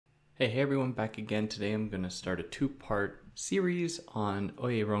Hey everyone, back again. Today I'm going to start a two-part series on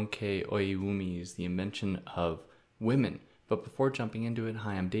Oyèrónkẹ Oyěwùmí's The Invention of Women. But before jumping into it,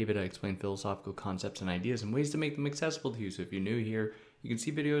 hi, I'm David. I explain philosophical concepts and ideas and ways to make them accessible to you. So if you're new here, you can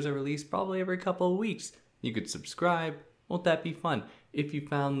see videos I release probably every couple of weeks. You could subscribe. Won't that be fun? If you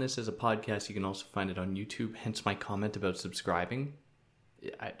found this as a podcast, you can also find it on YouTube, hence my comment about subscribing.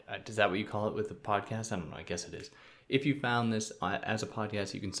 Is that what you call it with a podcast? I don't know. I guess it is. If you found this as a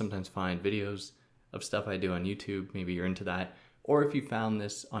podcast, you can sometimes find videos of stuff I do on YouTube. Maybe you're into that. Or if you found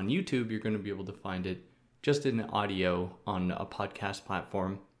this on YouTube, you're going to be able to find it just in audio on a podcast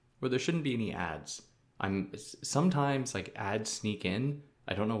platform where there shouldn't be any ads. Sometimes ads sneak in.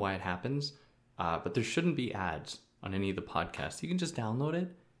 I don't know why it happens, but there shouldn't be ads on any of the podcasts. You can just download it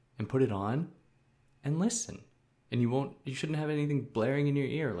and put it on and listen. And you shouldn't have anything blaring in your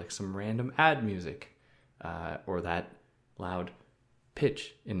ear like some random ad music or that loud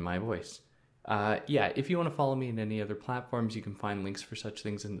pitch in my voice. If you want to follow me in any other platforms, you can find links for such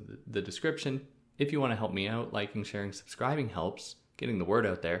things in the description. If you want to help me out, liking, sharing, subscribing helps, getting the word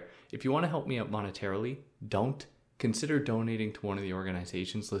out there. If you want to help me out monetarily, consider donating to one of the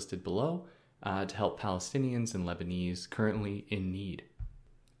organizations listed below to help Palestinians and Lebanese currently in need.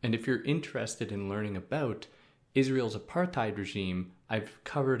 And if you're interested in learning about Israel's apartheid regime, I've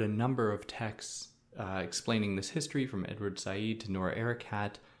covered a number of texts explaining this history, from Edward Said to Noura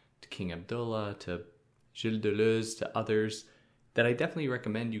Erakat to King Abdullah to Gilles Deleuze to others, that I definitely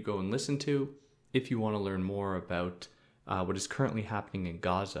recommend you go and listen to if you want to learn more about what is currently happening in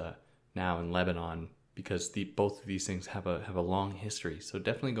Gaza now in Lebanon, because both of these things have a long history. So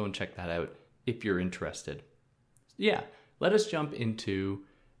definitely go and check that out if you're interested. Let us jump into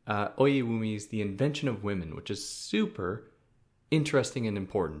Oyèwùmí's The Invention of Women, which is super interesting and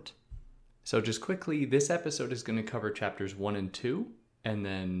important. So just quickly, this episode is going to cover chapters 1 and 2, and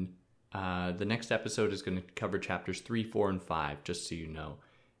then the next episode is going to cover chapters 3, 4, and 5, just so you know.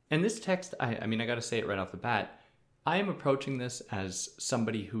 And this text, I got to say it right off the bat, I am approaching this as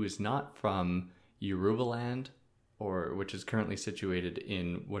somebody who is not from Yorubaland, which is currently situated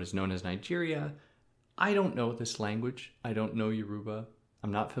in what is known as Nigeria. I don't know this language. I don't know Yoruba.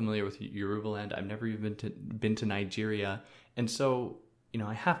 I'm not familiar with Yorubaland. I've never even been to Nigeria. And so,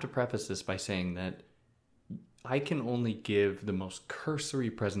 I have to preface this by saying that I can only give the most cursory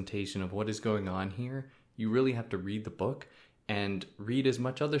presentation of what is going on here. You really have to read the book and read as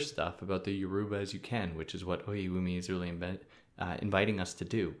much other stuff about the Yoruba as you can, which is what Oyèwùmí is really inviting us to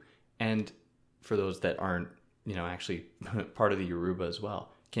do. And for those that aren't, actually part of the Yoruba as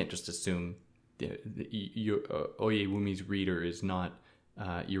well, can't just assume Oyèwùmí's reader is not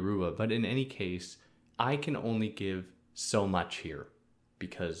Yoruba. But in any case, I can only give so much here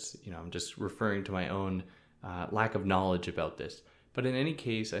because, I'm just referring to my own lack of knowledge about this. But in any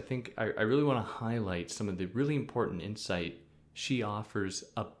case, I think I really want to highlight some of the really important insight she offers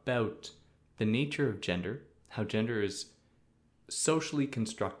about the nature of gender, how gender is socially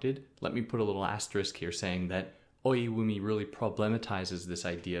constructed. Let me put a little asterisk here saying that Oyèwùmí really problematizes this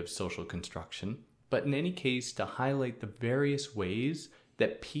idea of social construction. But in any case, to highlight the various ways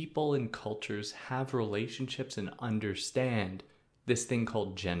that people and cultures have relationships and understand this thing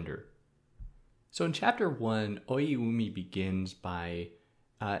called gender. So in chapter 1, Oyèwùmí begins by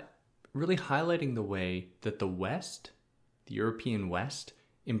really highlighting the way that the West, the European West,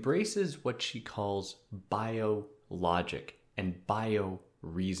 embraces what she calls biologic and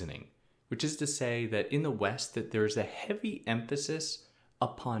bio-reasoning, which is to say that in the West that there's a heavy emphasis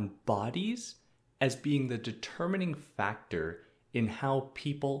upon bodies as being the determining factor in how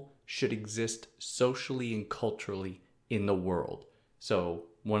people should exist socially and culturally in the world. So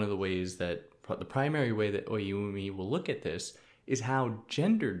one of the ways the primary way that Oyèwùmí will look at this is how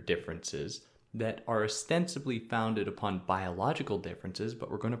gender differences that are ostensibly founded upon biological differences, but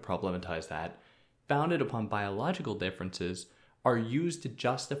we're going to problematize that, founded upon biological differences are used to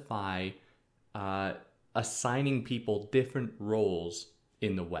justify assigning people different roles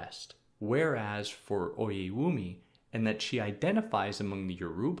in the West. Whereas for Oyèwùmí, and that she identifies among the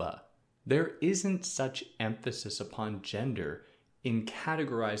Yoruba, there isn't such emphasis upon gender in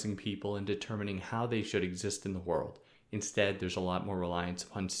categorizing people and determining how they should exist in the world. Instead, there's a lot more reliance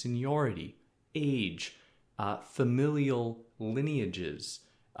upon seniority, age, familial lineages,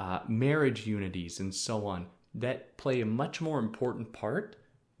 marriage unities, and so on, that play a much more important part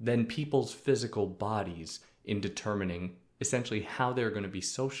than people's physical bodies in determining essentially how they're going to be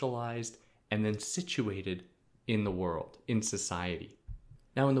socialized and then situated in the world, in society.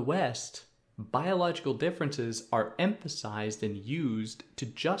 Now in the West, biological differences are emphasized and used to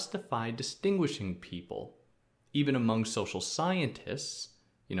justify distinguishing people. Even among social scientists,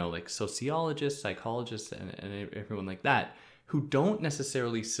 like sociologists, psychologists, and everyone like that, who don't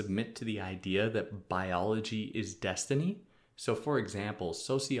necessarily submit to the idea that biology is destiny. So for example,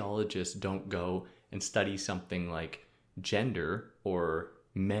 sociologists don't go and study something like gender or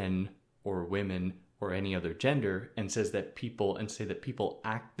men or women or any other gender and say that people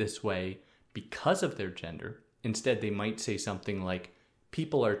act this way because of their gender. Instead, they might say something like,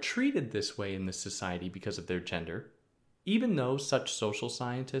 people are treated this way in this society because of their gender. Even though such social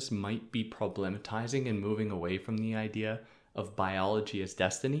scientists might be problematizing and moving away from the idea of biology as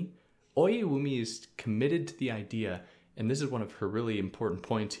destiny, Oyèwùmí is committed to the idea, and this is one of her really important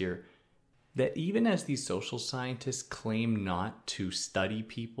points here, that even as these social scientists claim not to study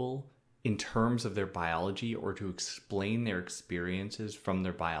people in terms of their biology or to explain their experiences from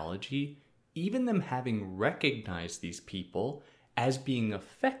their biology, even them having recognized these people as being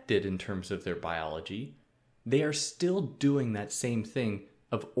affected in terms of their biology, they are still doing that same thing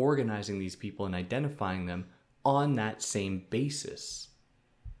of organizing these people and identifying them on that same basis.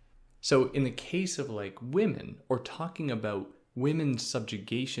 So in the case of like women, or talking about women's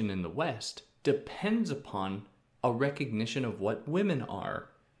subjugation in the West, depends upon a recognition of what women are.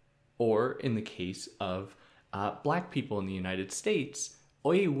 Or in the case of Black people in the United States,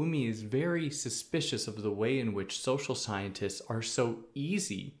 Oyèwùmí is very suspicious of the way in which social scientists are so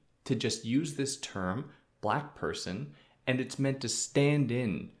easy to just use this term, Black person, and it's meant to stand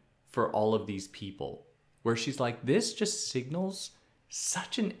in for all of these people. Where she's like, this just signals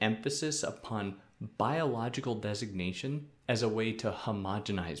such an emphasis upon biological designation as a way to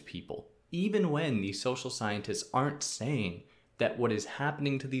homogenize people. Even when these social scientists aren't saying that what is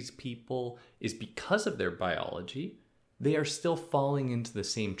happening to these people is because of their biology, they are still falling into the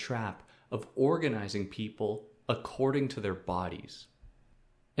same trap of organizing people according to their bodies.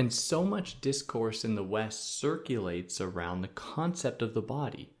 And so much discourse in the West circulates around the concept of the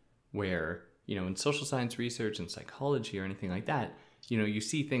body, where, in social science research and psychology or anything like that, you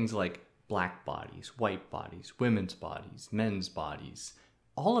see things like Black bodies, white bodies, women's bodies, men's bodies.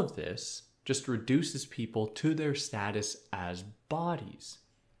 All of this just reduces people to their status as bodies,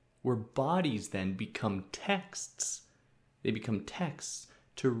 where bodies then become texts. They become texts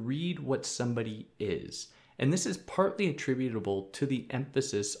to read what somebody is. And this is partly attributable to the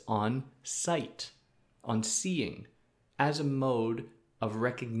emphasis on sight, on seeing, as a mode of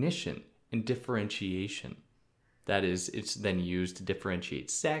recognition and differentiation. That is, it's then used to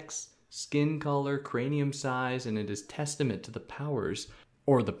differentiate sex, skin color, cranium size, and it is testament to the powers,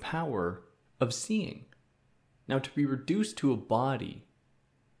 or the power, of seeing. Now, to be reduced to a body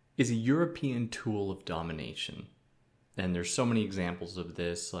is a European tool of domination. And there's so many examples of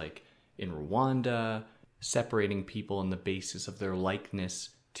this, like in Rwanda, separating people on the basis of their likeness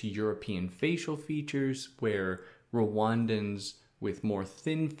to European facial features, where Rwandans with more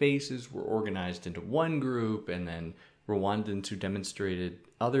thin faces were organized into one group, and then Rwandans who demonstrated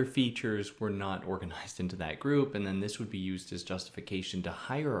other features were not organized into that group, and then this would be used as justification to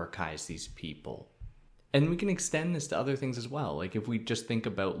hierarchize these people. And we can extend this to other things as well. Like if we just think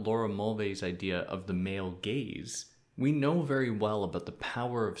about Laura Mulvey's idea of the male gaze, we know very well about the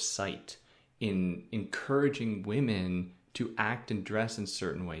power of sight in encouraging women to act and dress in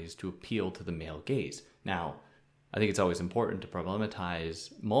certain ways to appeal to the male gaze. Now, I think it's always important to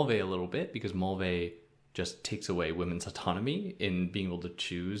problematize Mulvey a little bit, because Mulvey just takes away women's autonomy in being able to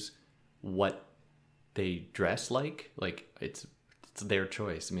choose what they dress like. Like, it's their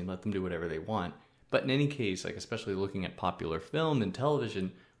choice. I mean, let them do whatever they want. But in any case, like especially looking at popular film and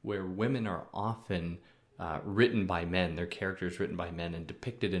television, where women are often written by men, their characters written by men and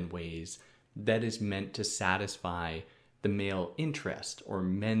depicted in ways that is meant to satisfy the male interest or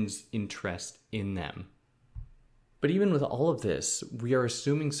men's interest in them. But even with all of this, we are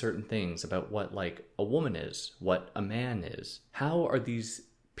assuming certain things about what like a woman is, what a man is. How are these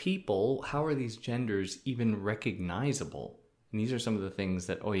people, how are these genders even recognizable? And these are some of the things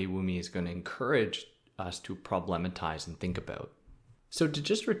that Oyèwùmí is going to encourage us to problematize and think about. So to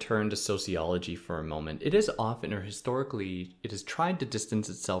just return to sociology for a moment, it is often, or historically, it has tried to distance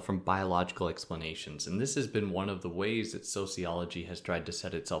itself from biological explanations. And this has been one of the ways that sociology has tried to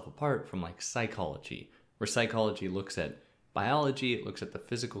set itself apart from like psychology, where psychology looks at biology, it looks at the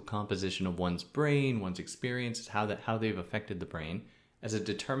physical composition of one's brain, one's experiences, how they've affected the brain as a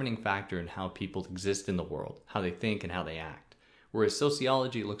determining factor in how people exist in the world, how they think and how they act. Whereas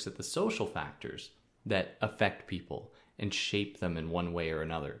sociology looks at the social factors that affect people and shape them in one way or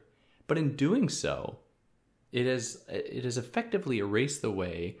another. But in doing so, it has effectively erased the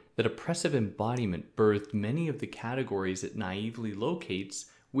way that oppressive embodiment birthed many of the categories it naively locates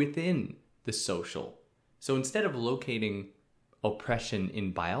within the social. So instead of locating oppression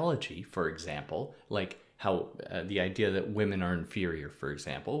in biology, for example, like how the idea that women are inferior, for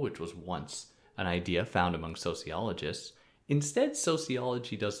example, which was once an idea found among sociologists. Instead,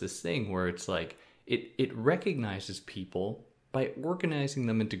 sociology does this thing where it's like it recognizes people by organizing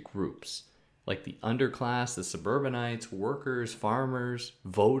them into groups, like the underclass, the suburbanites, workers, farmers,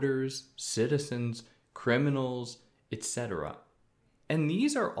 voters, citizens, criminals, etc. And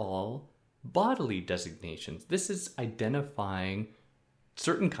these are all bodily designations. This is identifying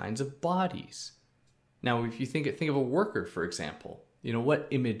certain kinds of bodies. Now, if you think of a worker, for example, what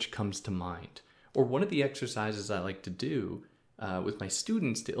image comes to mind? Or one of the exercises I like to do with my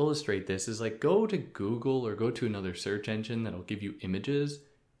students to illustrate this is like go to Google or go to another search engine that'll give you images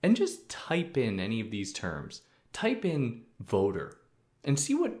and just type in any of these terms. Type in voter and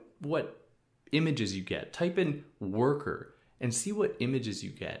see what images you get. Type in worker and see what images you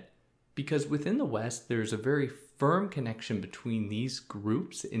get. Because within the West, there's a very firm connection between these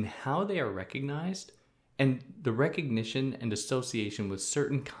groups in how they are recognized and the recognition and association with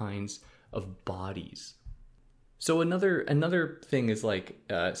certain kinds of bodies. So another thing is like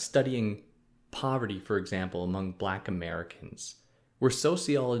studying poverty, for example, among Black Americans, where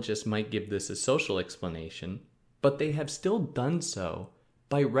sociologists might give this a social explanation, but they have still done so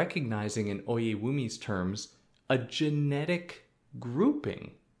by recognizing in Oyèwùmí's terms a genetic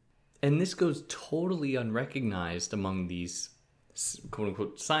grouping. And this goes totally unrecognized among these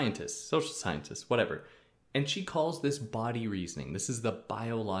quote-unquote scientists, social scientists, whatever. And she calls this body reasoning. This is the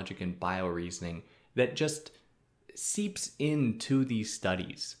biologic and bioreasoning that just seeps into these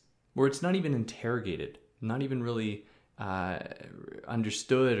studies, where it's not even interrogated, not even really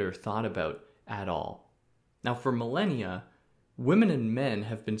understood or thought about at all. Now, for millennia, women and men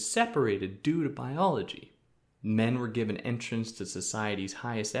have been separated due to biology. Men were given entrance to society's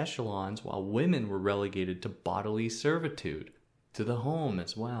highest echelons, while women were relegated to bodily servitude, to the home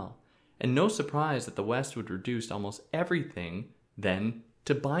as well. And no surprise that the West would reduce almost everything then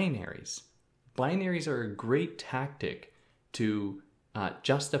to binaries. Binaries are a great tactic to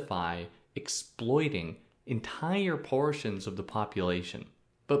justify exploiting entire portions of the population.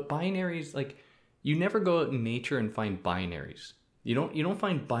 But binaries, like, you never go out in nature and find binaries. You don't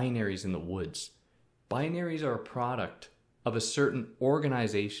find binaries in the woods. Binaries are a product of a certain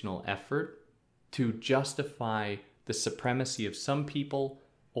organizational effort to justify the supremacy of some people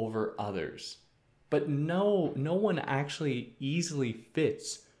over others. But no one actually easily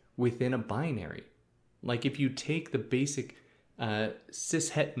fits within a binary. Like if you take the basic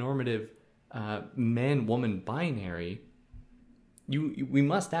cis-het normative man-woman binary, we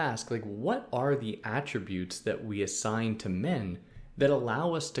must ask, like, what are the attributes that we assign to men that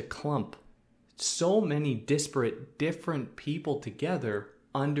allow us to clump so many disparate, different people together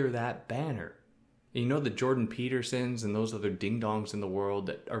under that banner? You know, the Jordan Petersons and those other ding-dongs in the world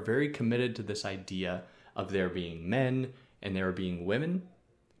that are very committed to this idea of there being men and there being women,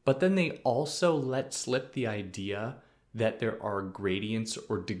 but then they also let slip the idea that there are gradients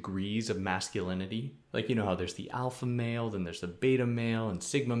or degrees of masculinity. Like, you know how there's the alpha male, then there's the beta male and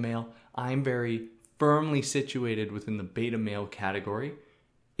sigma male. I'm very firmly situated within the beta male category.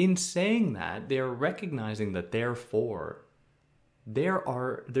 In saying that, they are recognizing that therefore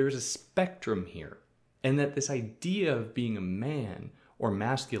there's a spectrum here, and that this idea of being a man or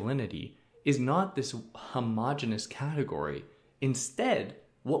masculinity is not this homogeneous category. Instead,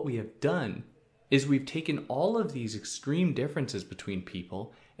 what we have done is we've taken all of these extreme differences between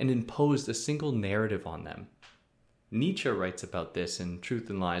people and imposed a single narrative on them. Nietzsche writes about this in Truth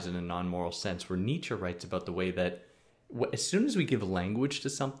and Lies in a Non-Moral Sense, where Nietzsche writes about the way that as soon as we give language to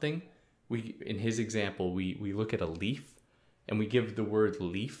something, in his example, we look at a leaf and we give the word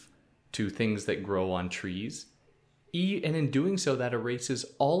leaf to things that grow on trees. And in doing so, that erases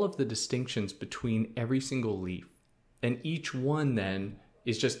all of the distinctions between every single leaf. And each one then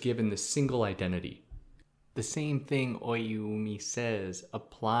is just given the single identity. The same thing Oyèwùmí says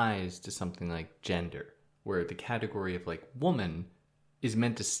applies to something like gender, where the category of like woman is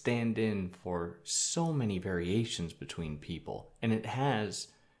meant to stand in for so many variations between people. And it has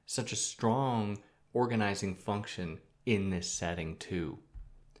such a strong organizing function in this setting too.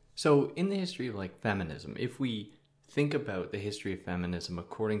 So in the history of like feminism, if we think about the history of feminism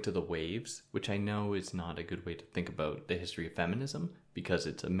according to the waves, which I know is not a good way to think about the history of feminism because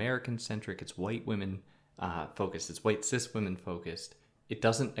it's American-centric, it's white women focused, it's white cis women focused. It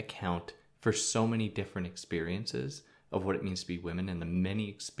doesn't account for so many different experiences of what it means to be women and the many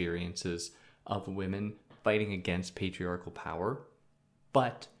experiences of women fighting against patriarchal power.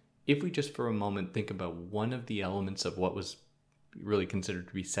 But if we just for a moment think about one of the elements of what was really considered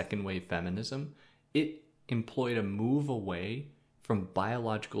to be second wave feminism, it employed a move away from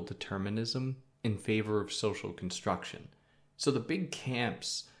biological determinism in favor of social construction. So the big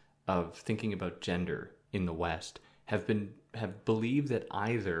camps of thinking about gender in the West have believed that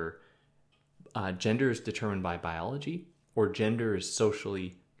either gender is determined by biology or gender is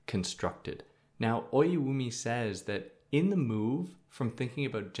socially constructed. Now, Oyèwùmí says that in the move from thinking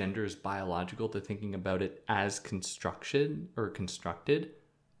about gender as biological to thinking about it as construction or constructed,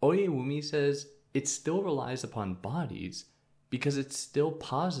 Oyèwùmí says it still relies upon bodies because it's still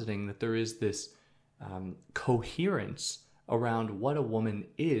positing that there is this coherence around what a woman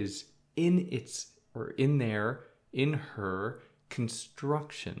is in her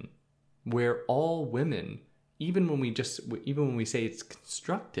construction, where all women, even when we say it's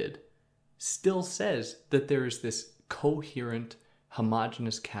constructed, still says that there is this coherent,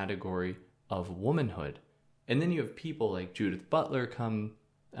 homogeneous category of womanhood. And then you have people like Judith Butler come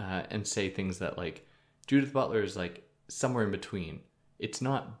and say things that, like, Judith Butler is like somewhere in between. It's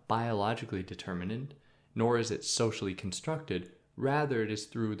not biologically determined, nor is it socially constructed. Rather, it is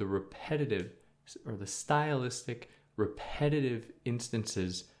through the repetitive or the stylistic repetitive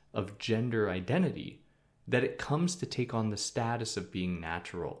instances of gender identity that it comes to take on the status of being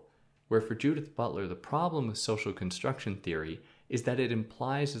natural. Where for Judith Butler, the problem with social construction theory is that it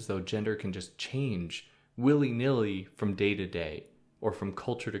implies as though gender can just change willy-nilly from day to day or from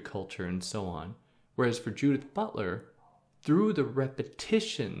culture to culture and so on. Whereas for Judith Butler, through the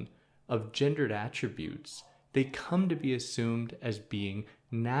repetition of gendered attributes, they come to be assumed as being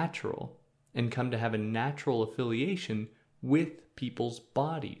natural and come to have a natural affiliation with people's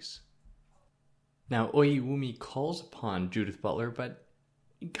bodies. Now, Oyèwùmí calls upon Judith Butler, but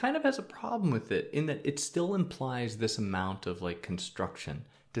he kind of has a problem with it in that it still implies this amount of like construction.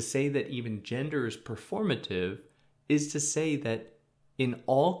 To say that even gender is performative is to say that in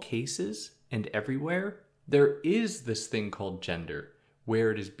all cases and everywhere, there is this thing called gender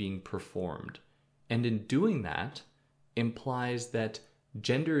where it is being performed. And in doing that implies that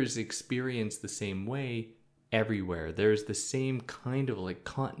gender is experienced the same way everywhere. There's the same kind of like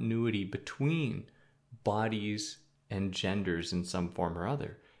continuity between bodies and genders in some form or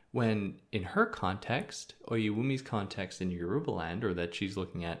other. When in her context, Oyèwùmí's context in Yoruba land, or that she's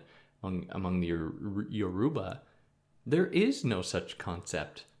looking at among the Yoruba, there is no such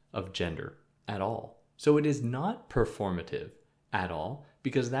concept of gender at all. So it is not performative at all,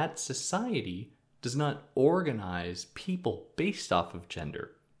 because that society does not organize people based off of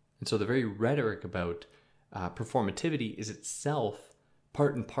gender. And so the very rhetoric about performativity is itself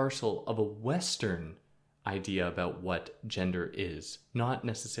part and parcel of a Western idea about what gender is, not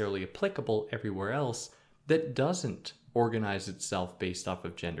necessarily applicable everywhere else, that doesn't organize itself based off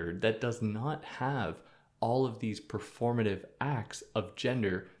of gender, that does not have all of these performative acts of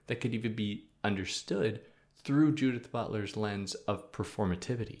gender that could even be understood through Judith Butler's lens of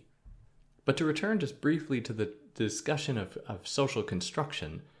performativity. But to return just briefly to the discussion of social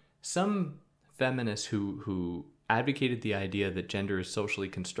construction, some feminists who advocated the idea that gender is socially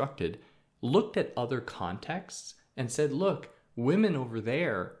constructed looked at other contexts and said, look, women over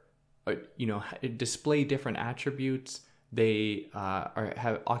there, display different attributes. They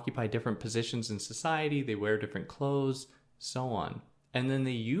occupy different positions in society. They wear different clothes, so on. And then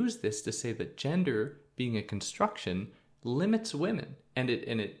they use this to say that gender, being a construction, limits women, and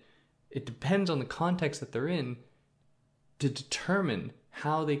it depends on the context that they're in to determine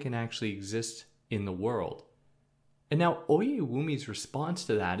how they can actually exist in the world. And now Oyèwùmí's response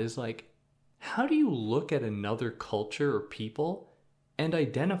to that is like, how do you look at another culture or people and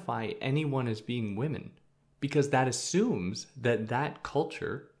identify anyone as being women? Because that assumes that that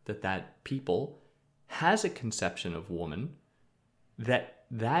culture, that people, has a conception of woman,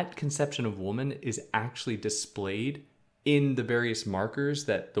 that conception of woman is actually displayed in the various markers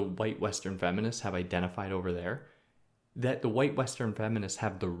that the white Western feminists have identified over there, that the white Western feminists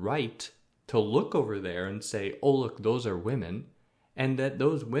have the right to look over there and say, oh, look, those are women, and that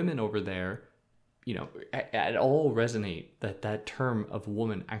those women over there, at all resonate, that term of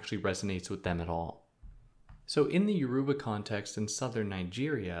woman actually resonates with them at all. So in the Yoruba context in southern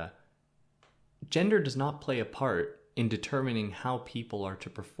Nigeria, gender does not play a part in determining how people are to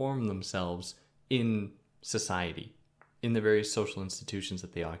perform themselves in society, in the various social institutions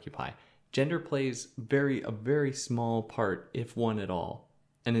that they occupy. Gender plays a very small part, if one at all.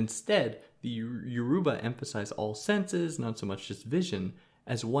 And instead, the Yoruba emphasize all senses, not so much just vision,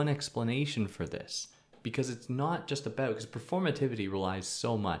 as one explanation for this. Because it's not just because performativity relies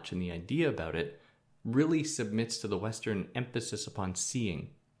so much, and the idea about it really submits to the Western emphasis upon seeing.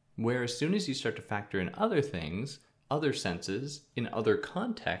 Where as soon as you start to factor in other things, other senses, in other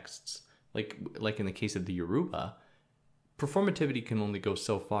contexts, like in the case of the Yoruba, performativity can only go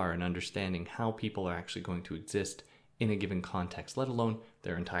so far in understanding how people are actually going to exist in a given context, let alone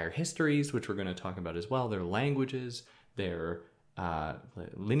their entire histories, which we're going to talk about as well, their languages, their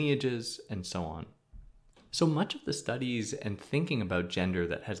lineages, and so on. So much of the studies and thinking about gender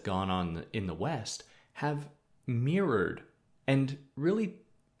that has gone on in the West have mirrored and really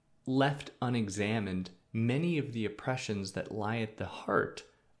left unexamined many of the oppressions that lie at the heart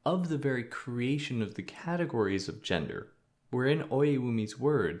of the very creation of the categories of gender. Where in Oyèwùmí's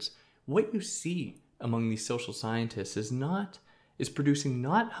words, what you see among these social scientists is producing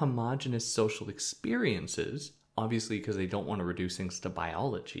not homogeneous social experiences, obviously because they don't want to reduce things to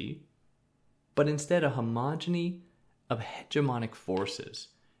biology, but instead a homogeny of hegemonic forces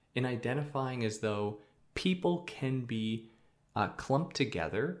in identifying as though people can be clumped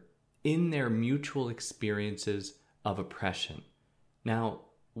together in their mutual experiences of oppression. Now,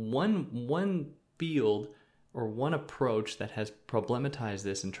 one field or one approach that has problematized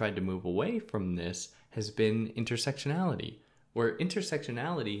this and tried to move away from this has been intersectionality, where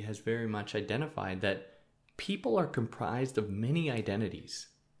intersectionality has very much identified that people are comprised of many identities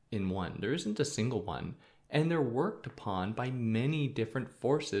in one. There isn't a single one, and they're worked upon by many different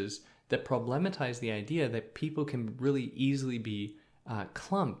forces that problematize the idea that people can really easily be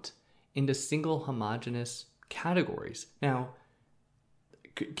clumped into single homogeneous categories. Now,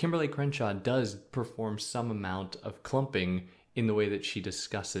 Kimberly Crenshaw does perform some amount of clumping in the way that she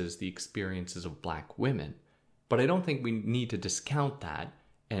discusses the experiences of Black women, but I don't think we need to discount that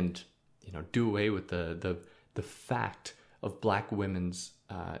and do away with the fact of Black women's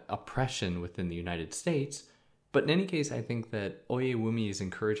oppression within the United States. But in any case, I think that Oyèwùmí is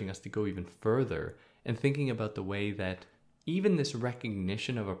encouraging us to go even further and thinking about the way that even this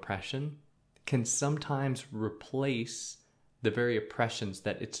recognition of oppression can sometimes replace the very oppressions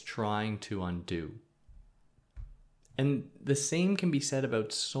that it's trying to undo. And the same can be said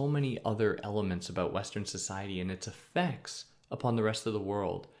about so many other elements about Western society and its effects upon the rest of the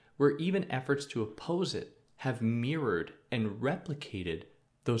world, where even efforts to oppose it have mirrored and replicated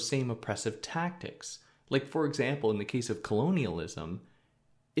those same oppressive tactics. Like, for example, in the case of colonialism,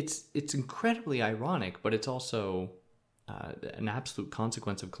 it's incredibly ironic, but it's also an absolute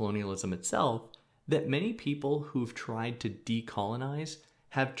consequence of colonialism itself, that many people who've tried to decolonize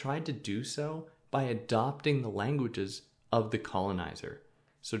have tried to do so by adopting the languages of the colonizer.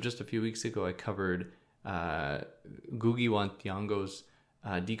 So just a few weeks ago, I covered Ngugi wa Thiong'o's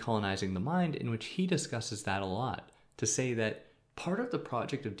Decolonizing the Mind, in which he discusses that a lot, to say that part of the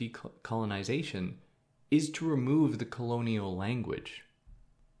project of decolonization is to remove the colonial language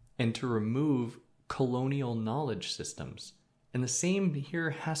and to remove colonial knowledge systems. And the same here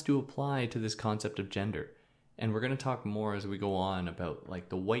has to apply to this concept of gender. And we're going to talk more as we go on about like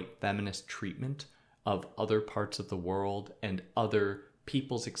the white feminist treatment of other parts of the world and other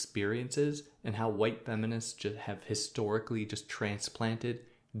people's experiences, and how white feminists just have historically just transplanted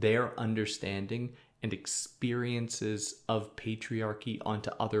their understanding and experiences of patriarchy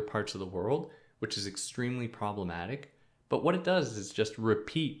onto other parts of the world, which is extremely problematic. But what it does is just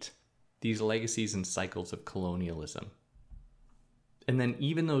repeat these legacies and cycles of colonialism. And then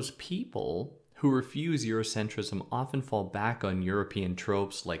even those people who refuse Eurocentrism often fall back on European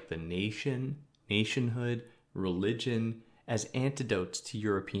tropes like the nation, nationhood, religion as antidotes to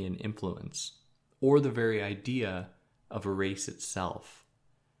European influence, or the very idea of a race itself.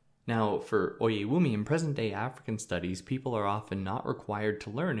 Now, for Oyèwùmí, in present-day African studies, people are often not required to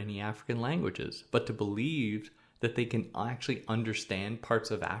learn any African languages, but to believe that they can actually understand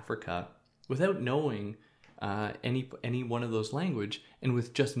parts of Africa without knowing any one of those language, and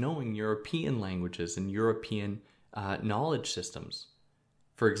with just knowing European languages and European knowledge systems.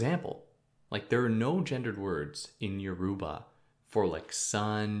 For example, like there are no gendered words in Yoruba for like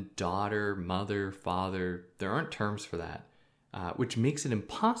son, daughter, mother, father. There aren't terms for that, which makes it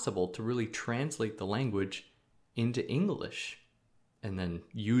impossible to really translate the language into English and then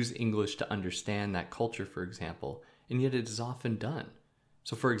use English to understand that culture, for example. And yet it is often done.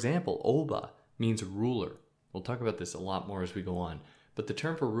 So for example, Oba means ruler. We'll talk about this a lot more as we go on. But the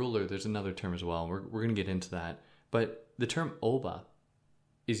term for ruler, there's another term as well. We're going to get into that. But the term Oba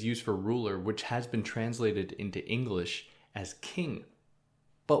is used for ruler, which has been translated into English as king.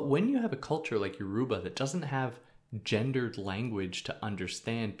 But when you have a culture like Yoruba that doesn't have gendered language to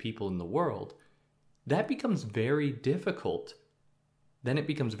understand people in the world, that becomes very difficult. Then it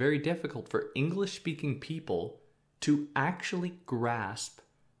becomes very difficult for English-speaking people to actually grasp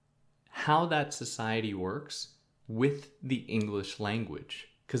how that society works with the English language,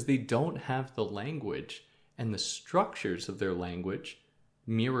 because they don't have the language and the structures of their language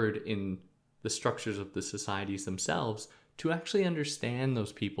mirrored in the structures of the societies themselves to actually understand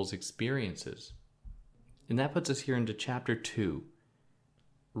those people's experiences. And that puts us here into chapter 2.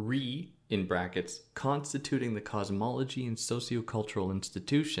 In brackets, constituting the cosmology and sociocultural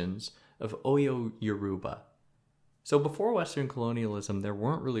institutions of Oyo Yoruba. So before Western colonialism, there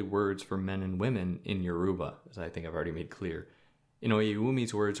weren't really words for men and women in Yoruba, as I think I've already made clear. In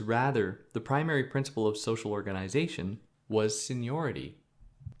Oyewumi's words, rather, the primary principle of social organization was seniority.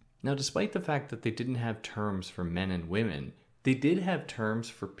 Now, despite the fact that they didn't have terms for men and women, they did have terms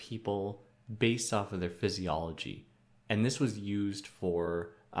for people based off of their physiology. And this was used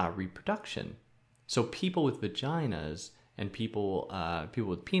for reproduction. So people with vaginas and people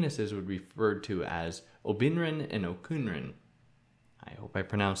with penises would be referred to as obinrin and okunrin. I hope I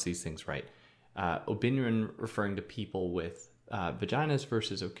pronounced these things right. Obinrin referring to people with vaginas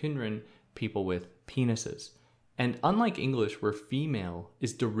versus okunrin, people with penises. And unlike English, where female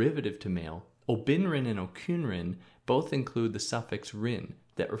is derivative to male, obinrin and okunrin both include the suffix rin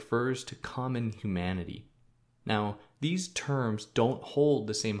that refers to common humanity. Now, these terms don't hold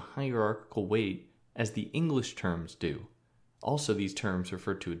the same hierarchical weight as the English terms do. Also, these terms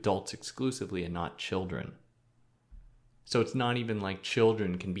refer to adults exclusively and not children. So it's not even like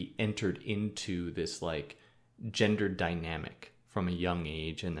children can be entered into this like gender dynamic from a young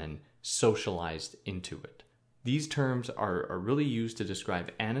age and then socialized into it. These terms are really used to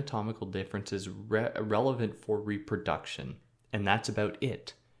describe anatomical differences relevant for reproduction, and that's about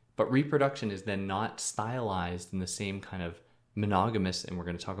it. But reproduction is then not stylized in the same kind of monogamous, and we're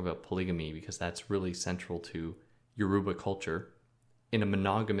going to talk about polygamy because that's really central to Yoruba culture, in a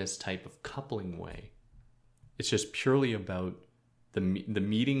monogamous type of coupling way. It's just purely about the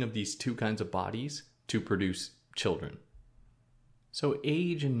meeting of these two kinds of bodies to produce children. So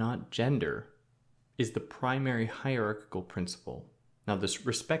age and not gender is the primary hierarchical principle. Now, this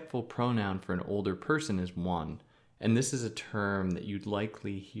respectful pronoun for an older person is one, and this is a term that you'd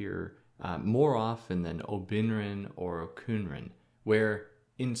likely hear more often than obinrin or okunrin, where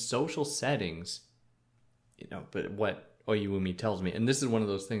in social settings, but what Oyewumi tells me, and this is one of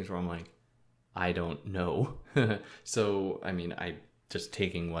those things where I'm like, I don't know. So, I'm just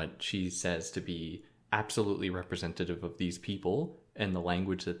taking what she says to be absolutely representative of these people and the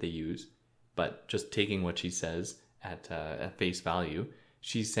language that they use, but just taking what she says at face value,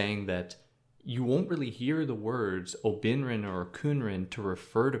 she's saying that you won't really hear the words obinrin or okunrin to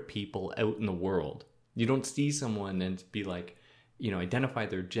refer to people out in the world. You don't see someone and be like, identify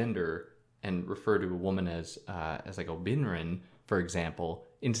their gender and refer to a woman as like obinrin, for example.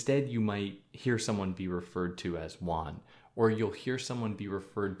 Instead, you might hear someone be referred to as wan, or you'll hear someone be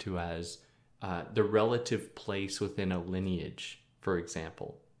referred to as the relative place within a lineage, for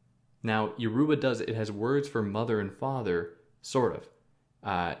example. Now, Yoruba it has words for mother and father, sort of.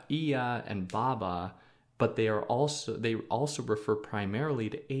 Iya and Baba, but they also refer primarily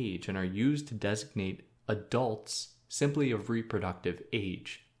to age and are used to designate adults simply of reproductive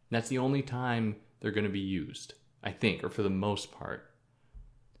age. And that's the only time they're going to be used, I think, or for the most part.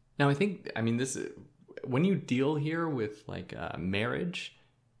 Now, this when you deal here with like marriage,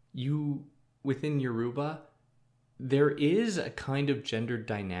 within Yoruba, there is a kind of gender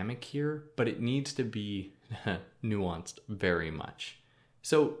dynamic here, but it needs to be nuanced very much.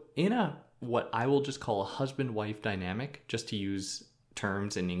 So in what I will just call a husband-wife dynamic, just to use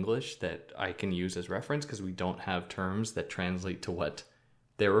terms in English that I can use as reference because we don't have terms that translate to what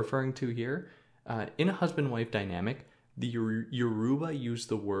they're referring to here. In a husband-wife dynamic, the Yoruba use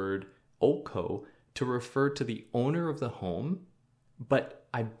the word oko to refer to the owner of the home, but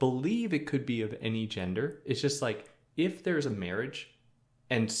I believe it could be of any gender. It's just like if there's a marriage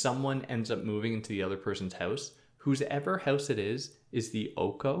and someone ends up moving into the other person's house, whosever house it is the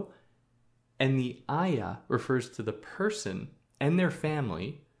oko, and the aya refers to the person and their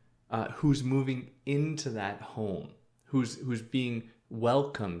family who's moving into that home, who's being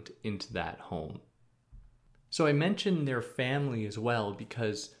welcomed into that home. So I mentioned their family as well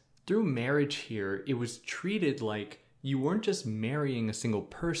because through marriage here, it was treated like you weren't just marrying a single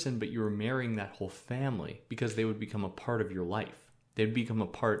person, but you were marrying that whole family because they would become a part of your life. They'd become a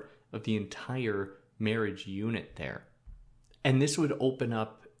part of the entire marriage unit there. And this would open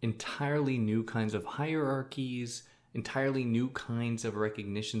up entirely new kinds of hierarchies, entirely new kinds of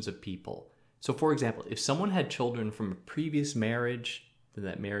recognitions of people. So for example, if someone had children from a previous marriage, then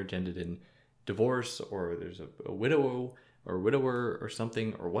that marriage ended in divorce, or there's a widow or widower or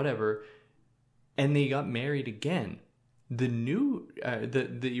something or whatever, and they got married again,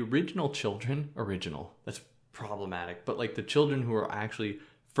 the original children, that's problematic, but like the children who are actually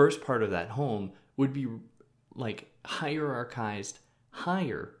first part of that home would be like hierarchized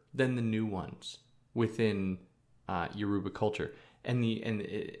higher than the new ones within Yoruba culture. And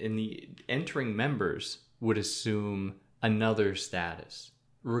the entering members would assume another status,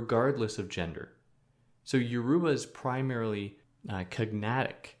 regardless of gender. So Yoruba is primarily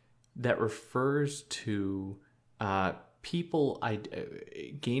cognatic, that refers to people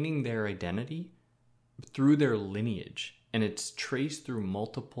gaining their identity through their lineage. And it's traced through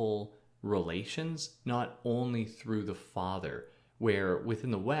multiple relations, not only through the father, where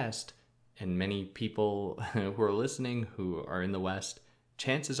within the West, and many people who are listening who are in the West,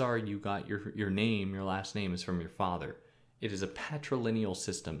 chances are you got your name, your last name is from your father. It is a patrilineal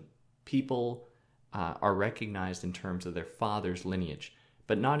system. People are recognized in terms of their father's lineage,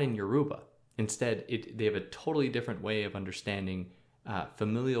 but not in Yoruba. Instead, they have a totally different way of understanding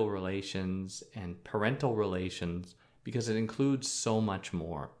familial relations and parental relations, because it includes so much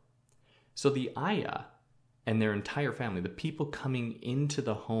more. So the Aya and their entire family, the people coming into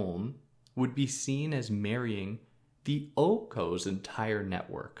the home, would be seen as marrying the Oko's entire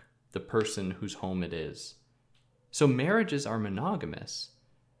network, the person whose home it is. So marriages are monogamous,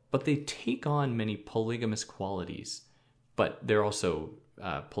 but they take on many polygamous qualities, but they're also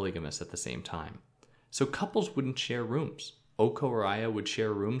polygamous at the same time. So couples wouldn't share rooms. Oko or Aya would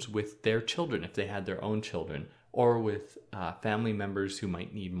share rooms with their children if they had their own children, or with family members who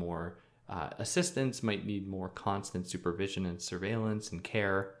might need more assistance, might need more constant supervision and surveillance and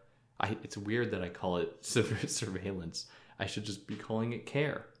care. It's weird that I call it surveillance. I should just be calling it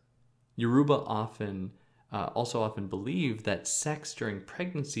care. Yoruba also often believe that sex during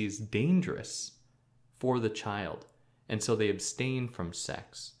pregnancy is dangerous for the child, and so they abstain from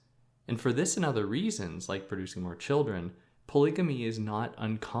sex. And for this and other reasons, like producing more children, polygamy is not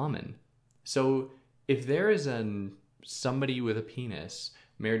uncommon. So if there is somebody with a penis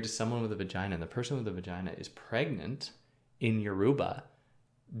married to someone with a vagina, and the person with the vagina is pregnant in Yoruba,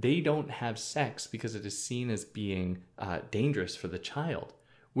 they don't have sex because it is seen as being dangerous for the child,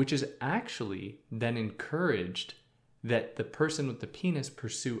 which is actually then encouraged that the person with the penis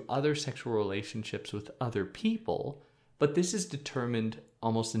pursue other sexual relationships with other people, but this is determined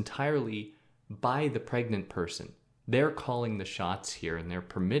almost entirely by the pregnant person. They're calling the shots here, and they're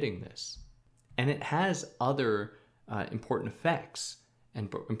permitting this. And it has other important effects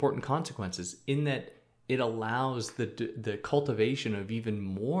and important consequences, in that it allows the cultivation of even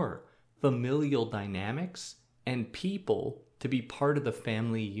more familial dynamics and people to be part of the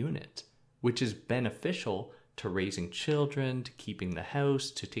family unit, which is beneficial to raising children, to keeping the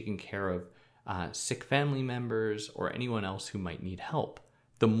house, to taking care of sick family members or anyone else who might need help.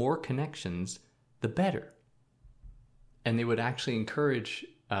 The more connections, the better. And they would actually encourage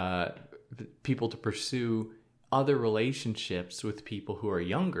people to pursue other relationships with people who are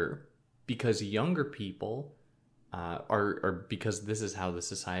younger, because younger people because this is how the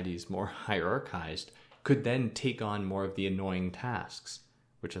society is more hierarchized, could then take on more of the annoying tasks,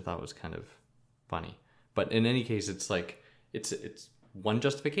 which I thought was kind of funny. But in any case, it's like it's one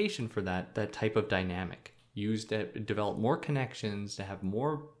justification for that type of dynamic, used to develop more connections, to have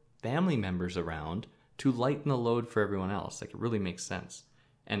more family members around, to lighten the load for everyone else. Like, it really makes sense.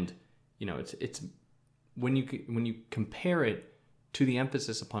 And it's when you compare it to the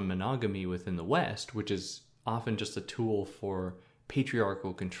emphasis upon monogamy within the West, which is often just a tool for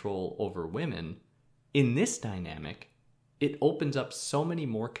patriarchal control over women, in this dynamic, it opens up so many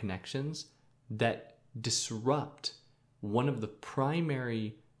more connections that disrupt one of the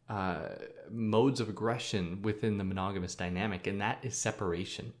primary modes of aggression within the monogamous dynamic, and that is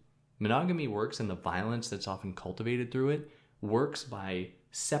separation. Monogamy works, and the violence that's often cultivated through it works by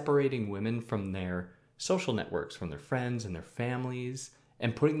separating women from their social networks, from their friends and their families,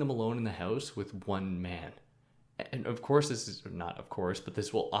 and putting them alone in the house with one man. And of course,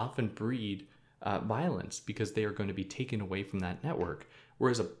 this will often breed violence, because they are going to be taken away from that network.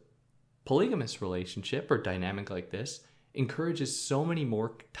 Whereas a polygamous relationship or dynamic like this encourages so many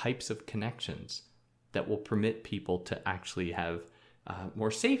more types of connections that will permit people to actually have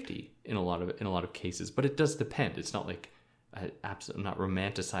more safety in a lot of cases. But it does depend. It's not like I'm not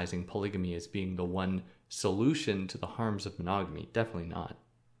romanticizing polygamy as being the one solution to the harms of monogamy. Definitely not.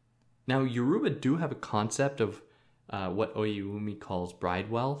 Now, Yoruba do have a concept of what Oyèwùmí calls bride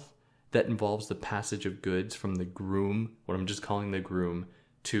wealth, that involves the passage of goods from the groom, what I'm just calling the groom,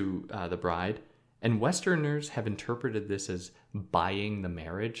 to the bride. And Westerners have interpreted this as buying the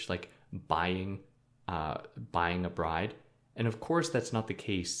marriage, like buying a bride. And of course, that's not the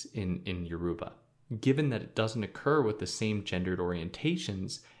case in Yoruba, given that it doesn't occur with the same gendered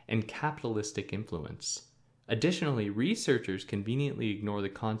orientations and capitalistic influence. Additionally, researchers conveniently ignore the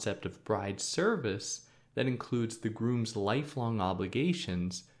concept of bride service that includes the groom's lifelong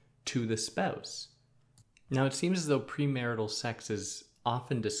obligations to the spouse. Now, it seems as though premarital sex is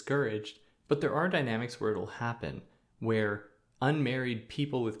often discouraged, but there are dynamics where it'll happen, where unmarried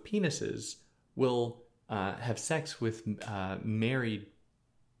people with penises will have sex with married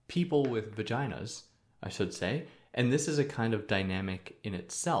people with vaginas, I should say. And this is a kind of dynamic in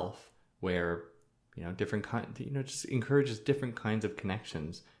itself where, just encourages different kinds of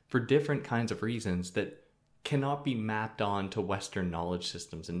connections for different kinds of reasons that cannot be mapped on to Western knowledge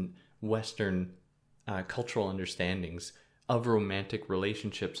systems and Western cultural understandings of romantic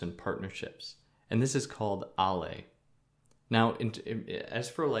relationships and partnerships. And this is called ale. Now, as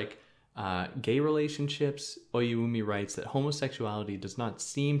for gay relationships, Oyèwùmí writes that homosexuality does not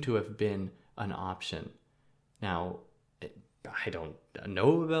seem to have been an option. Now, I don't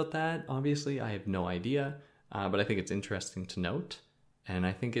know about that, obviously. I have no idea. But I think it's interesting to note. And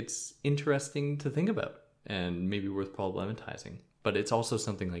I think it's interesting to think about and maybe worth problematizing. But it's also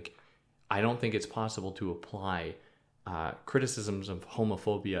something I don't think it's possible to apply criticisms of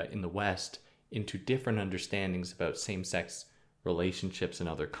homophobia in the West into different understandings about same-sex relationships in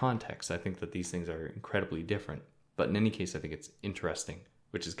other contexts. I think that these things are incredibly different. But in any case, I think it's interesting,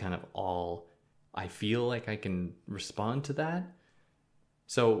 which is kind of all I feel like I can respond to that.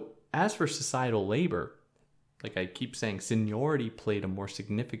 So as for societal labor, like I keep saying, seniority played a more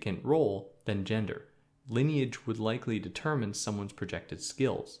significant role than gender. Lineage would likely determine someone's projected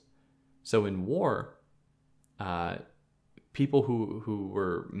skills. So in war, people who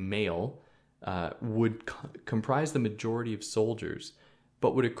were male would comprise the majority of soldiers,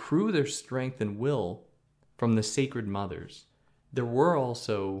 but would accrue their strength and will from the sacred mothers. There were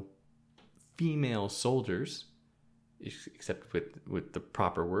also female soldiers, except with the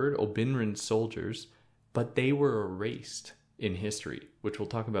proper word, Obinrin soldiers, but they were erased in history, which we'll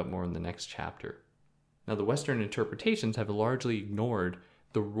talk about more in the next chapter. Now, the Western interpretations have largely ignored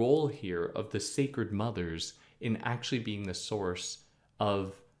the role here of the sacred mothers in actually being the source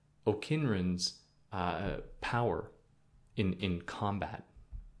of Okinrin's power in combat.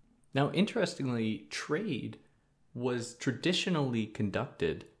 Now, interestingly, trade was traditionally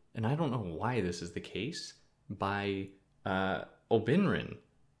conducted, and I don't know why this is the case, by Obinrin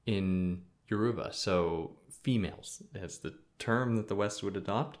in Yoruba. So females, that's the term that the West would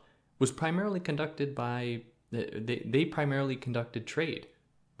adopt, was primarily conducted by, they primarily conducted trade,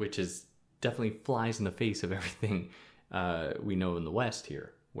 which is definitely flies in the face of everything we know in the West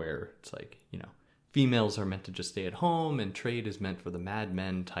here, where it's females are meant to just stay at home and trade is meant for the Mad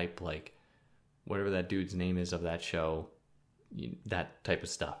Men type, whatever that dude's name is of that show, that type of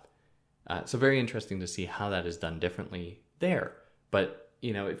stuff. So very interesting to see how that is done differently there. But,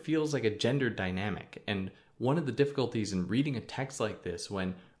 it feels like a gender dynamic. And one of the difficulties in reading a text like this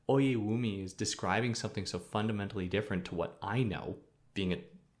when Oyèwùmí is describing something so fundamentally different to what I know, being a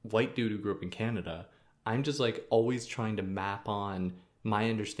white dude who grew up in Canada, I'm just always trying to map on my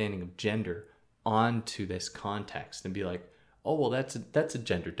understanding of gender onto this context and be oh, well, that's a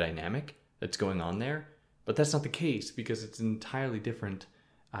gender dynamic that's going on there. But that's not the case because it's an entirely different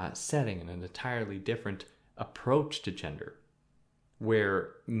setting and an entirely different approach to gender,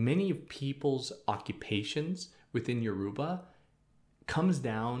 where many of people's occupations within Yoruba comes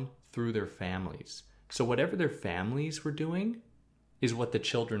down through their families. So whatever their families were doing is what the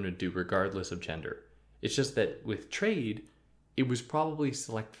children would do regardless of gender. It's just that with trade, it was probably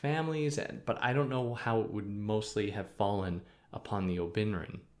select families, but I don't know how it would mostly have fallen upon the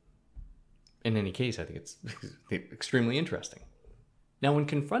Obinrin. In any case, I think it's extremely interesting. Now, when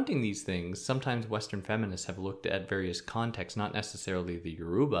confronting these things, sometimes Western feminists have looked at various contexts, not necessarily the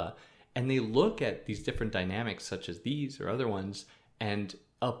Yoruba, and they look at these different dynamics such as these or other ones and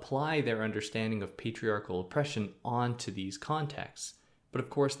apply their understanding of patriarchal oppression onto these contexts. But of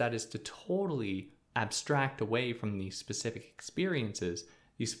course, that is to totally abstract away from these specific experiences,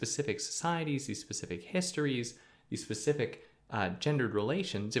 these specific societies, these specific histories, these specific gendered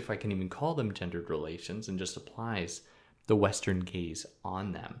relations, if I can even call them gendered relations, and just applies the Western gaze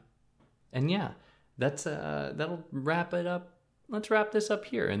on them. And yeah, that'll wrap it up. Let's wrap this up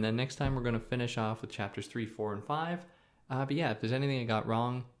here. And then next time we're going to finish off with chapters 3, 4, and 5. But yeah, if there's anything I got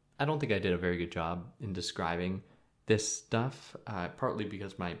wrong, I don't think I did a very good job in describing this stuff, partly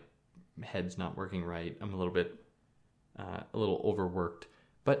because my head's not working right. I'm a little overworked.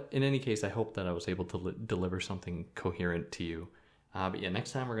 But in any case, I hope that I was able to deliver something coherent to you. But yeah,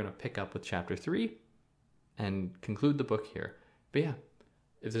 next time we're going to pick up with chapter 3 and conclude the book here. But yeah,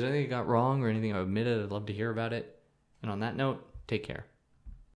 if there's anything I got wrong or anything I omitted, I'd love to hear about it. And on that note, take care.